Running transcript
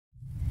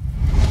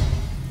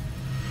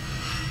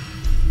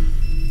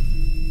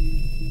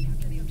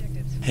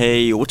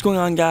Hey, what's going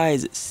on,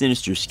 guys?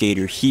 Sinister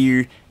Skater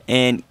here,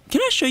 and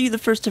can I show you the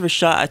first ever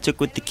shot I took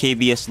with the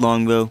KBS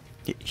longbow?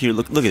 Here,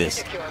 look at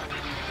this.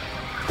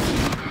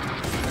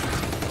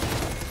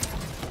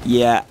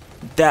 Yeah,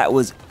 that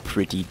was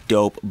pretty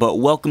dope. But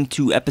welcome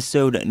to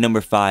episode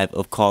number 5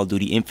 of Call of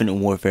Duty Infinite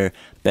Warfare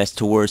Best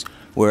to Worst,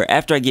 where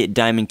after I get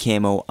Diamond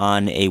Camo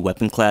on a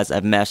weapon class,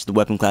 I've mastered the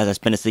weapon class, I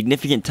spend a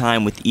significant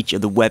time with each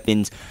of the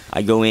weapons.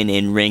 I go in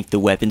and rank the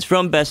weapons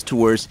from best to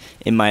worst,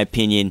 in my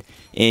opinion,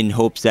 in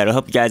hopes that it'll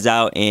help you guys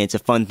out, and it's a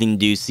fun thing to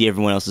do, see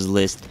everyone else's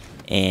list.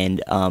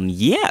 And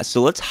yeah,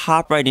 so let's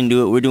hop right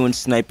into it. We're doing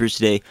snipers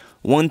today.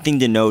 One thing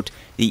to note,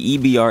 the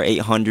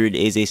𝐬𝐴800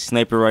 is a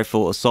sniper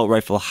rifle, assault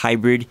rifle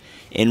hybrid,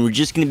 and we're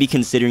just going to be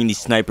considering the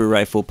sniper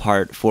rifle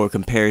part for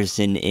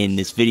comparison in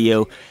this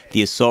video.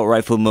 The assault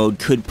rifle mode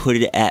could put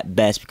it at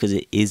best because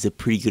it is a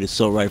pretty good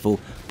assault rifle,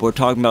 but we're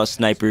talking about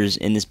snipers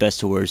in this best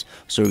to worst,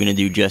 so we're going to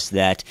do just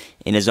that.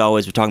 And as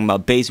always, we're talking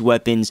about base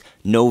weapons,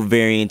 no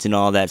variants and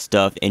all that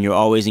stuff, and you're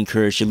always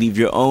encouraged to leave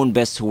your own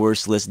best to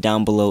worst list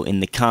down below in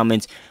the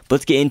comments. But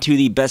let's get into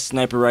the best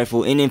sniper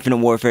rifle in Infinite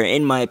Warfare,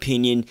 in my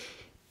opinion,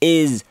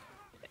 is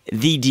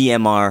the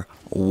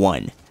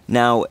DMR-1.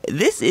 Now,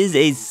 this is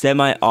a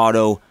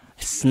semi-auto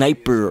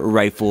sniper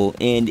rifle,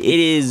 and it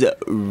is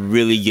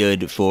really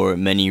good for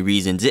many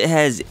reasons. It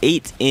has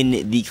 8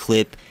 in the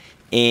clip,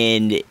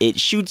 and it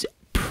shoots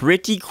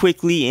pretty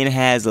quickly and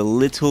has a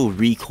little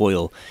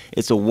recoil.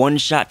 It's a 1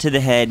 shot to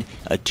the head,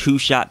 a 2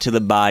 shot to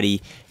the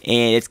body,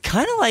 and it's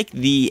kind of like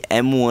the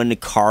M1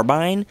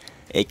 carbine.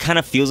 It kind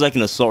of feels like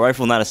an assault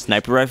rifle, not a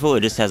sniper rifle.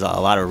 It just has a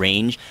lot of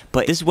range.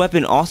 But this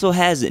weapon also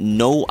has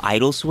no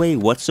idle sway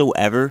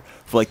whatsoever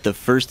for like the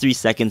first 3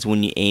 seconds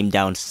when you aim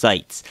down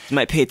sights. You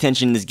might pay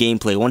attention in this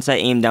gameplay. Once I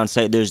aim down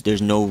sight,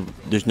 there's no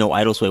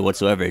idle sway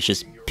whatsoever. It's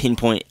just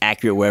pinpoint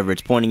accurate wherever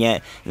it's pointing at.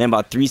 And then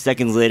about 3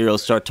 seconds later, it'll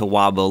start to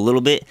wobble a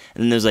little bit.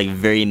 And then there's like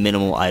very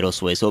minimal idle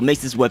sway. So it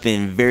makes this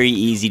weapon very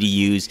easy to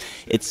use.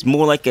 It's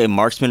more like a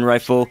marksman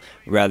rifle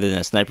rather than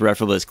a sniper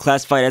rifle, but it's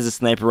classified as a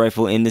sniper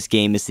rifle in this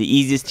game. It's the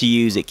easiest to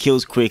use. It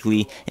kills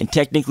quickly, and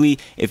technically,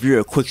 if you're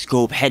a quick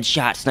scope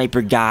headshot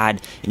sniper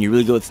god and you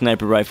really go with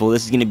sniper rifle,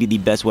 this is going to be the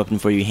best weapon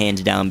for you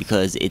hands down,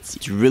 because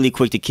it's really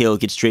quick to kill,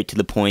 gets straight to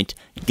the point,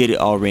 get at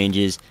all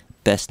ranges.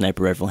 Best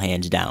sniper rifle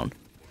hands down.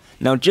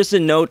 Now, just a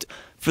note,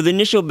 for the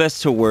initial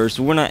best to worst,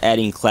 we're not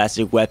adding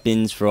classic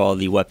weapons for all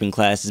the weapon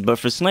classes, but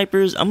for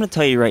snipers, I'm going to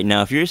tell you right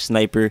now, if you're a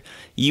sniper,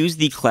 use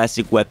the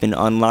classic weapon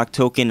unlock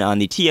token on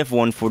the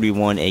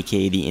TF141,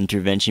 aka the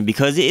intervention,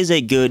 because it is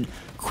a good,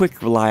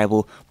 quick,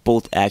 reliable,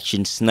 bolt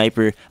action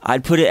sniper.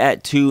 I'd put it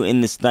at 2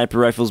 in the sniper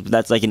rifles, but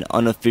that's like an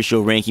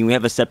unofficial ranking. We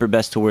have a separate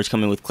best to worst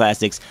coming with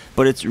classics,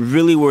 but it's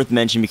really worth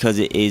mentioning because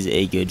it is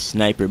a good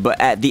sniper. But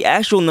at the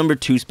actual number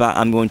 2 spot,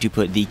 I'm going to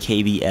put the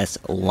KBS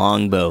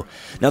longbow.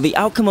 Now, the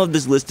outcome of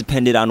this list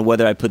depended on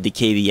whether I put the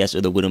KBS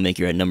or the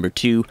Widowmaker at number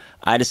 2.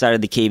 I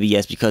decided the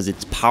KBS because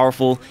it's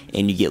powerful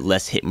and you get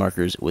less hit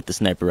markers with the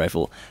sniper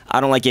rifle. I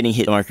don't like getting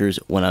hit markers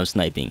when I'm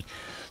sniping.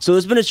 So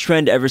there's been a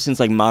trend ever since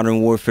like Modern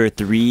Warfare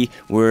 3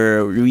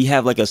 where we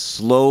have like a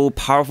slow,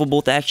 powerful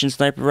bolt action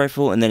sniper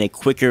rifle and then a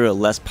quicker,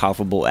 less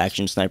powerful bolt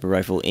action sniper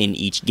rifle in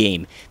each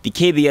game. The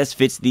KBS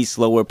fits the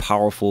slower,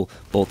 powerful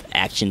bolt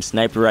action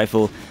sniper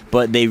rifle,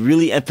 but they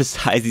really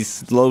emphasize the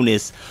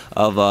slowness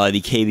of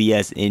the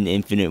KBS in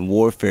Infinite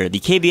Warfare. The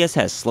KBS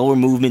has slower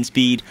movement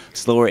speed,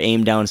 slower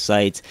aim down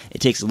sights,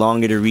 it takes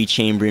longer to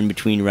rechamber in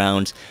between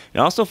rounds. It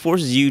also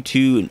forces you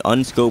to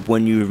unscope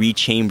when you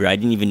rechamber. I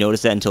didn't even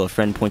notice that until a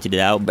friend pointed it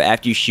out, but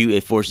after you shoot,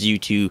 it forces you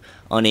to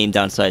unaim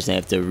down sights and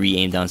have to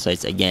re-aim down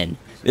sights again.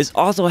 This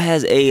also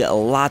has a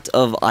lot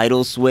of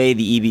idle sway.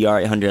 The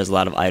𝐬𝐴800 has a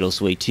lot of idle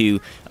sway too.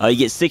 You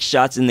get 6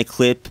 shots in the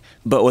clip,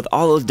 but with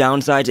all those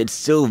downsides, it's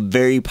still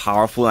very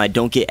powerful, and I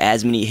don't get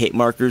as many hit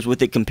markers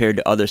with it compared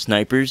to other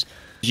snipers.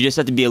 You just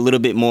have to be a little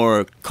bit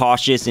more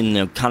cautious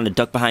and kind of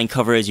duck behind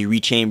cover as you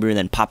rechamber and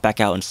then pop back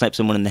out and snipe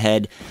someone in the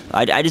head.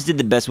 I just did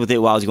the best with it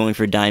while I was going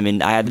for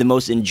Diamond. I had the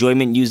most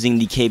enjoyment using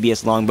the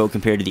KBS longbow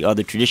compared to the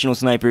other traditional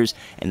snipers,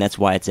 and that's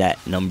why it's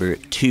at number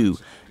 2.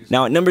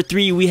 Now at number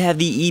 3, we have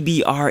the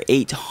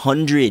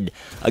𝐬𝐴800.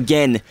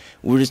 Again,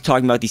 we're just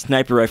talking about the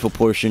sniper rifle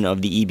portion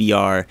of the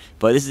𝐬𝐵R,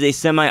 but this is a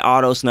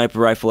semi-auto sniper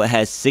rifle. It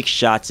has 6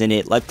 shots in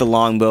it. Like the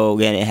longbow,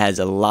 again, it has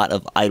a lot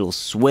of idle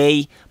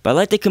sway, but I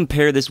like to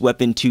compare this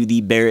weapon to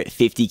the Barrett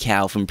 50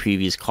 cal from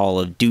previous Call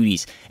of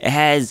Duties. It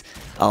has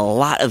a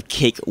lot of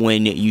kick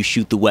when you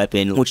shoot the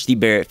weapon, which the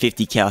Barrett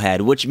 50 cal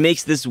had, which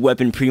makes this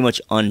weapon pretty much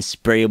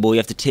unsprayable. You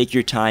have to take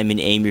your time and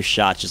aim your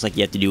shots just like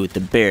you have to do with the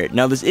Barrett.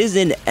 Now, this is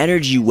an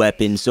energy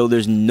weapon, so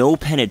there's no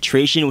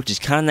penetration, which is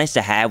kind of nice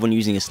to have when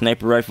using a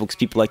sniper rifle because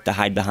people like to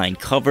hide behind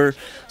cover,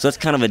 so that's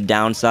kind of a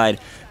downside.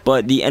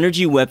 But the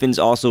energy weapons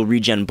also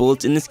regen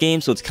bullets in this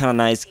game, so it's kind of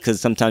nice because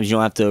sometimes you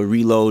don't have to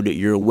reload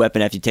your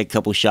weapon after you take a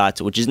couple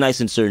shots, which is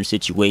nice in certain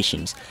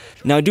situations.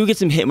 Now, I do get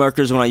some hit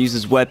markers when I use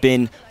this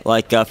weapon,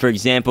 like for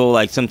example, example,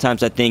 like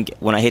sometimes I think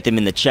when I hit them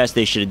in the chest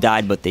they should have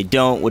died, but they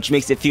don't, which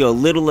makes it feel a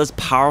little less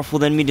powerful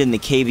than me than the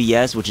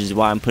KBS, which is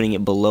why I'm putting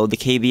it below the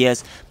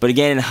KBS. But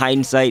again, in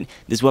hindsight,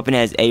 this weapon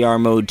has AR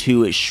mode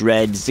too. It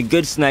shreds. It's a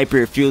good sniper.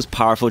 It feels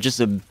powerful, just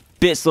a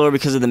bit slower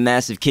because of the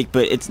massive kick,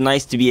 but it's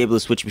nice to be able to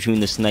switch between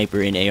the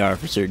sniper and AR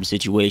for certain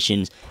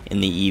situations,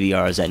 and the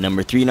EBR is at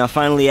number 3. Now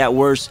finally, at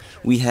worst,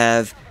 we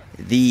have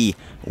the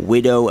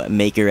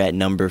Widowmaker at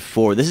number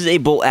 4. This is a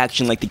bolt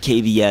action like the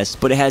KBS,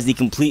 but it has the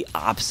complete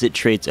opposite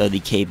traits of the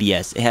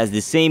KBS. It has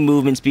the same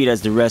movement speed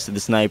as the rest of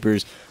the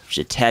snipers, which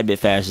is a tad bit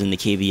faster than the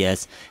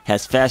KBS,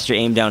 has faster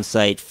aim down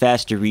sight,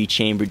 faster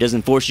rechamber,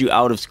 doesn't force you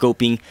out of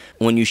scoping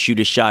when you shoot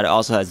a shot. It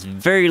also has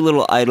very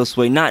little idle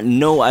sway, not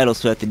no idle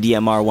sway at the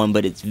DMR one,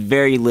 but it's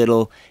very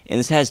little, and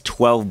this has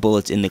 12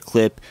 bullets in the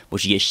clip,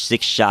 which you get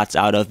 6 shots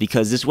out of,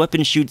 because this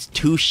weapon shoots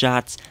 2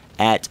 shots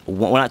at,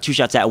 well, not 2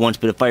 shots at once,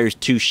 but it fires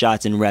 2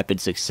 shots in rapid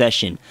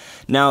succession.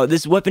 Now,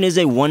 this weapon is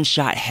a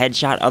one-shot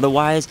headshot.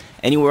 Otherwise,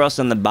 anywhere else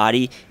on the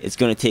body, it's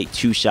going to take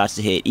 2 shots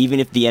to hit, even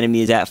if the enemy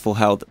is at full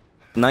health.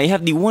 Now you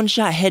have the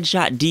one-shot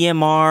headshot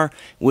DMR,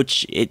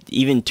 which it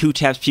even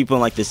 2-taps people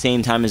in like the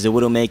same time as the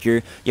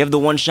Widowmaker. You have the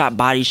one-shot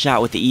body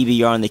shot with the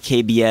EBR and the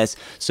KBS.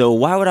 So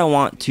why would I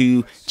want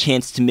to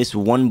chance to miss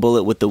 1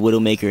 bullet with the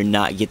Widowmaker and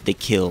not get the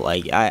kill?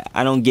 Like,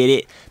 I don't get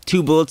it.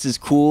 2 bullets is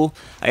cool.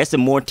 I guess a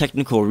more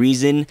technical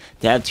reason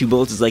to have 2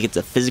 bullets is like it's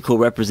a physical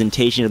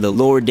representation of the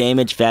lower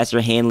damage,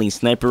 faster handling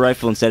sniper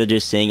rifle, instead of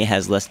just saying it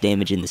has less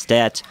damage in the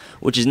stats,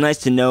 which is nice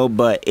to know,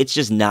 but it's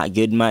just not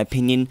good in my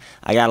opinion.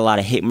 I got a lot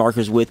of hit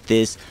markers with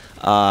this.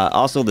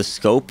 Also, the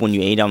scope when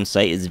you aim down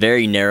sight is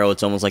very narrow.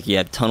 It's almost like you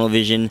have tunnel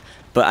vision.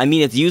 But I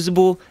mean, it's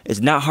usable.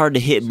 It's not hard to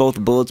hit both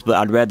bullets, but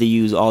I'd rather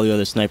use all the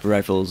other sniper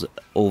rifles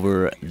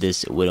over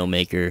this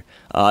Widowmaker.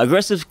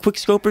 Aggressive quick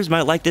scopers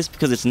might like this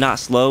because it's not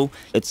slow.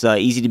 It's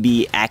easy to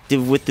be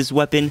active with this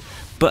weapon.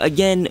 But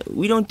again,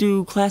 we don't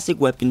do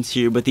classic weapons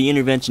here, but the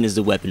intervention is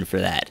the weapon for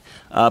that.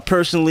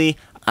 Personally,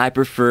 I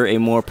prefer a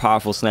more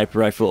powerful sniper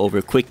rifle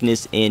over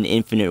quickness in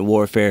Infinite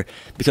Warfare,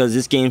 because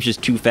this game's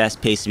just too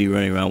fast-paced to be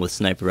running around with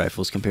sniper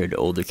rifles compared to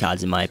older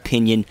CODs in my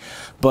opinion.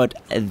 But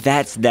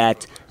that's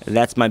that.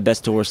 That's my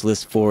best to worst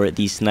list for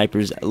these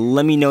snipers.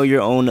 Let me know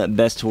your own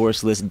best to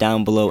worst list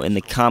down below in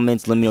the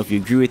comments. Let me know if you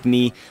agree with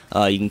me.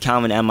 You can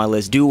comment on my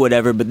list, do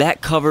whatever, but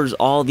that covers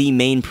all the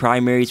main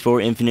primaries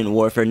for Infinite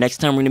Warfare. Next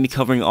time we're going to be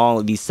covering all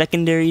of these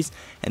secondaries,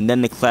 and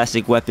then the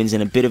classic weapons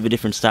in a bit of a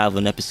different style of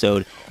an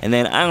episode. And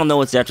then I don't know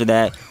what's after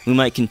that. We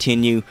might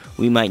continue,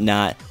 we might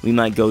not. We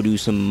might go do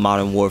some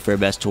Modern Warfare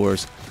best to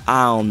worst.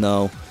 I don't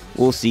know.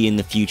 We'll see in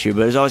the future.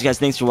 But as always, guys,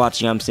 thanks for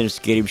watching. I'm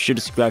𝐓𝐡𝐚𝐧𝐤𝐬. Be sure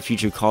to subscribe for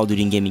future Call of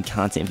Duty and gaming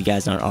content if you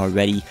guys aren't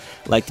already.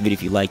 Like the video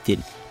if you liked it.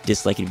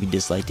 Dislike it if you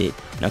disliked it.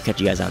 And I'll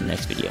catch you guys on the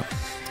next video.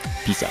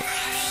 Peace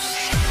out.